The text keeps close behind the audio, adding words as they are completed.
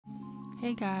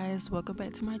Hey guys, welcome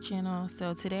back to my channel.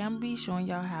 So today I'm gonna be showing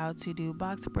y'all how to do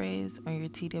box braids on your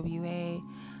TWA.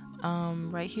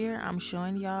 Right here I'm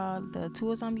showing y'all the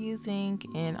tools I'm using,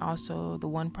 and also the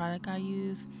one product I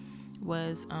use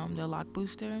was the lock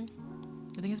booster.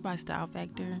 I think it's by Style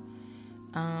Factor.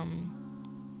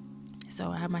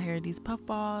 So I have my hair these puff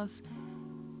balls,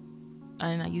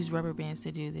 and I use rubber bands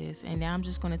to do this. And now I'm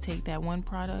just going to take that one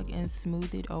product and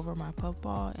smooth it over my puff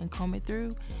ball and comb it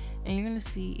through, and you're going to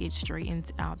see it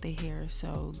straightens out the hair.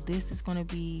 So this is going to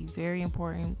be very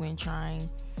important when trying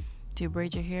to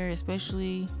braid your hair,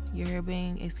 especially your hair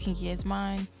being as kinky as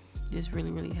mine. This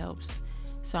really helps.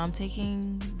 So I'm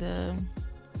taking the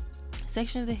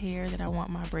section of the hair that I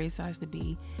want my braid size to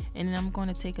be, and then I'm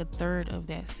going to take a third of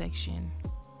that section,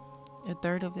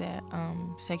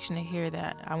 section of hair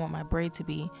that I want my braid to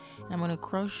be, and I'm going to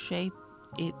crochet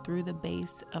it through the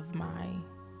base of my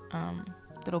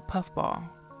little puff ball.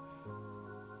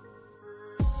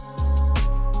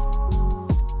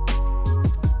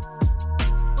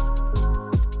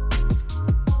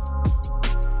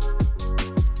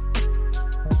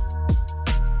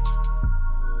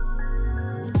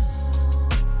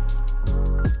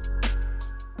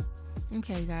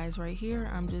 Okay guys, right here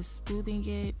I'm just smoothing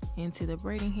it into the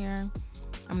braiding hair.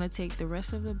 I'm going to take the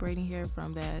rest of the braiding hair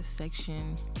from that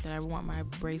section that I want my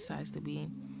braid size to be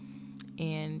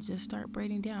and just start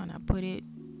braiding down. I put it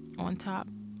on top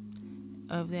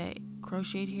of that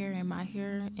crocheted hair in my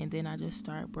hair, and then I just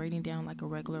start braiding down like a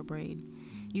regular braid.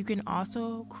 You can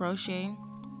also crochet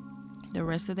the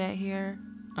rest of that hair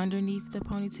underneath the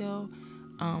ponytail,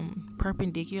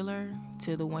 perpendicular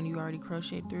to the one you already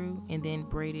crocheted through, and then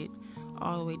braid it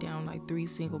all the way down like 3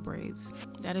 single braids.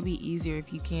 That'll be easier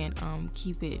if you can't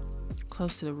keep it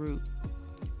close to the root.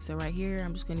 So right here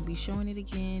I'm just going to be showing it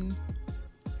again.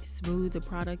 Smooth the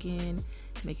product in,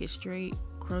 make it straight,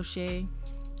 crochet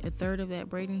a third of that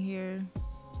braiding hair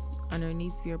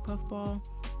underneath your puff ball,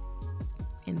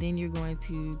 and then you're going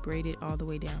to braid it all the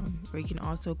way down. Or you can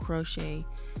also crochet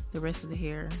the rest of the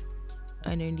hair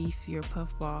underneath your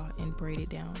puff ball and braid it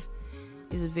down.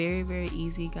 It's very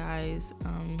easy, guys.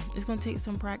 It's gonna take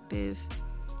some practice,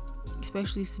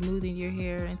 especially smoothing your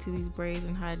hair into these braids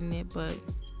and hiding it, but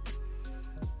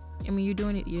I mean, you're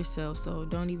doing it yourself, so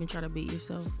don't even try to beat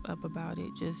yourself up about it.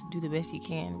 Just do the best you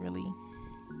can, really.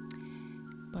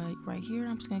 But right here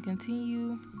I'm just gonna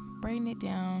continue braiding it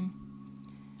down,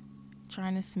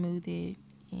 trying to smooth it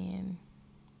and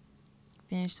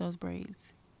finish those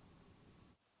braids.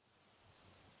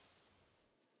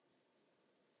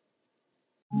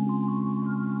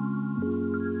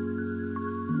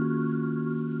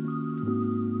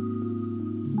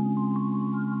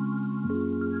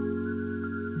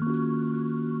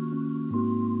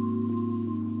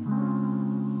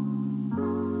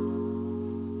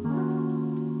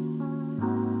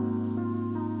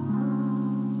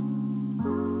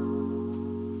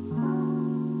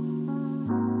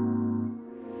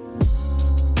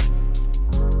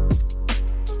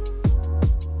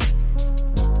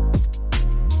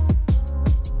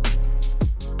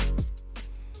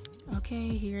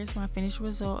 Okay, here's my finished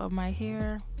result of my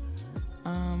hair.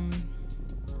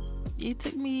 It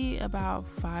took me about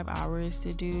 5 hours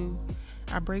to do.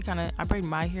 I braid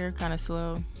my hair kind of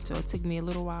slow, so it took me a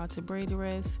little while to braid the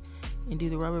rest and do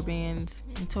the rubber bands.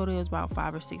 In total it was about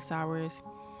 5 or 6 hours.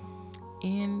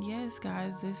 And yes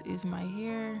guys, this is my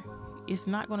hair. It's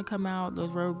not going to come out,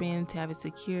 those rubber bands, to have it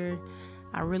secure.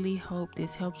 I really hope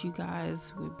this helps you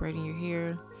guys with braiding your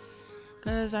hair,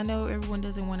 because I know everyone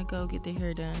doesn't want to go get their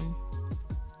hair done,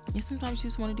 and sometimes you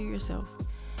just want to do it yourself.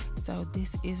 So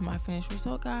this is my finished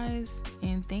result, guys,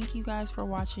 and thank you guys for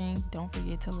watching. Don't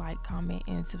forget to like, comment,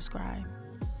 and subscribe.